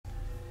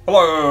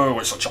Hello,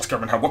 it's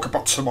Jazzgaming here. Welcome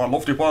back to my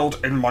lovely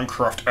world in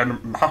Minecraft,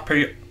 and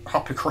happy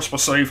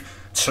Christmas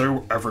Eve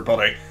to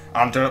everybody.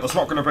 And there's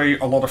not going to be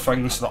a lot of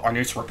things that I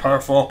need to prepare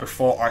for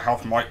before I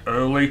have my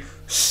early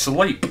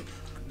sleep.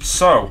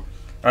 So,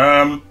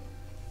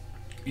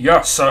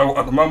 yeah. So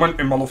at the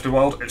moment in my lovely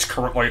world, it's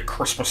currently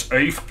Christmas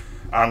Eve,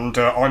 and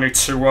I need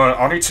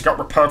to get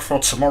prepared for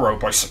tomorrow,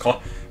 basically,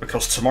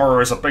 because tomorrow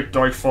is a big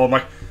day for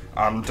me,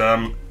 and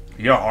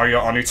yeah,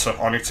 I need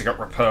to get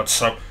prepared.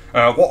 So.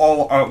 Another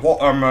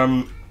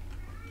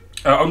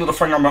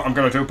thing I'm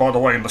going to do, by the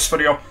way, in this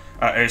video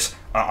is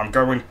I'm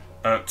going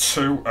to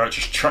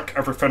just check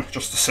everything,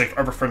 just to see if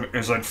everything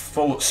is in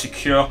full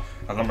secure,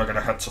 and then we're going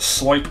to head to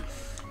sleep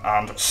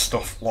and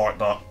stuff like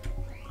that.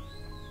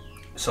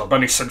 So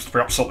Benny seems to be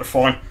absolutely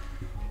fine.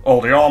 All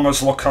the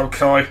armours look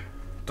okay.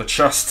 The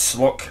chests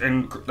look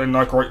in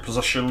their great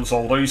positions.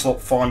 All these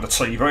look fine. The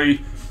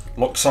TV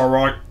looks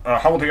alright.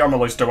 How are the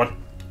Emilys doing?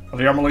 Are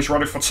the Emilys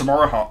ready for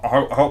tomorrow? I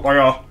hope they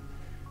are.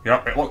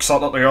 Yeah, it looks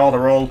like that they are.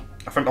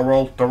 I think they're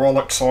all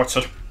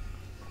excited.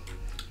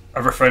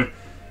 Everything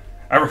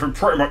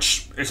pretty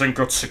much is in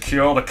good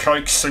secure. The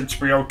cakes seem to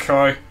be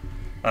okay.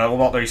 What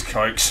about these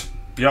cakes?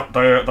 Yep,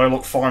 they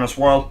look fine as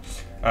well.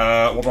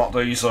 What about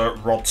these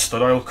rods? Do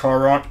they look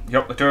alright?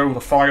 Yep, they do.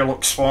 The fire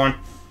looks fine.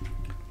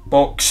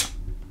 Books.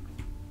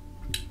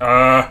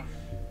 Yeah,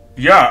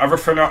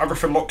 everything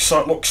looks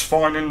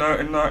fine in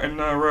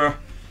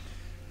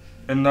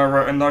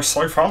their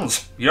safe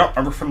hands. Yep,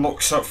 everything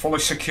looks fully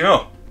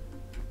secure.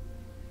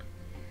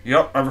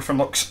 Yep, everything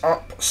looks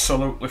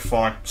absolutely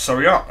fine. So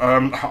yeah,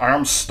 I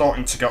am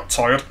starting to get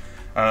tired.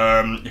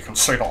 You can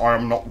see that I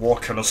am not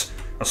walking as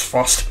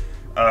fast.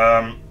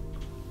 But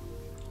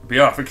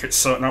yeah, I think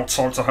it's now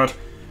time to head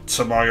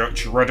to my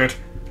dreaded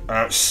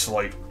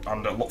sleep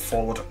and look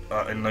forward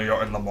in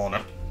the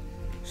morning.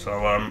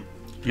 So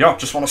yeah,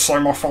 just want to say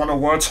my final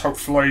words.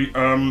 Hopefully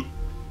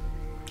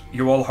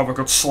you all have a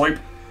good sleep.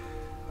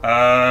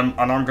 And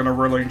I'm going to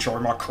really enjoy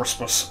my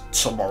Christmas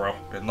tomorrow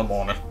in the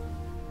morning.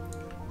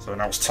 So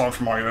now it's time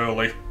for my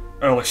early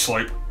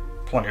sleep,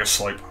 plenty of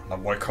sleep, and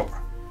then wake up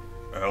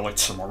early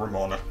tomorrow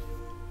morning.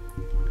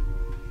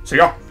 So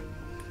yeah,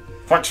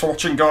 thanks for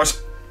watching,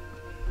 guys.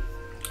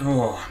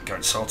 Oh, I'm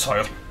getting so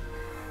tired.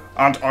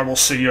 And I will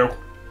see you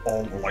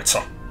all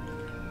later.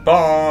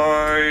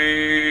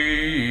 Bye!